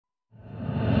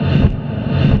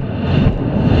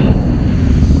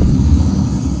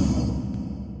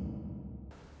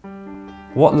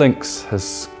What LYNX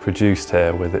has produced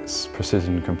here with its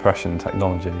precision compression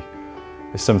technology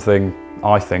is something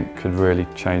I think could really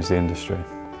change the industry.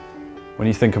 When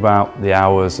you think about the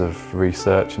hours of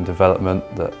research and development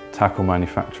that tackle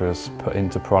manufacturers put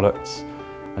into products,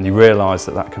 and you realise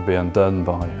that that could be undone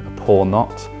by a poor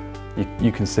knot,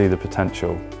 you can see the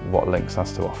potential of what LYNX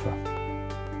has to offer.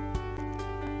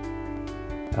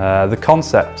 The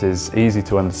concept is easy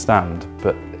to understand,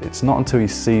 but it's not until you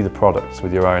see the products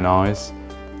with your own eyes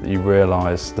that you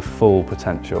realise the full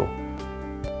potential.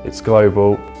 It's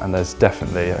global and there's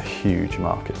definitely a huge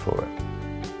market for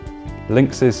it.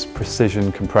 LYNX's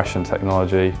precision compression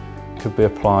technology could be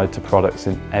applied to products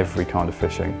in every kind of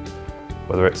fishing,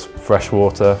 whether it's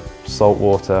freshwater,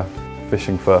 saltwater,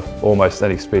 fishing for almost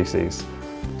any species.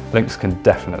 LYNX can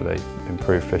definitely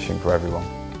improve fishing for everyone.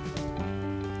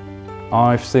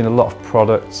 I've seen a lot of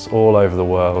products all over the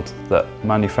world that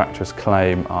manufacturers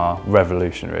claim are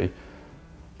revolutionary,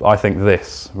 but I think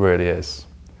this really is.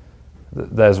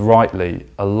 There's rightly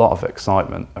a lot of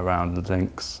excitement around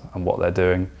LYNX and what they're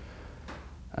doing,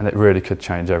 and it really could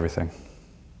change everything.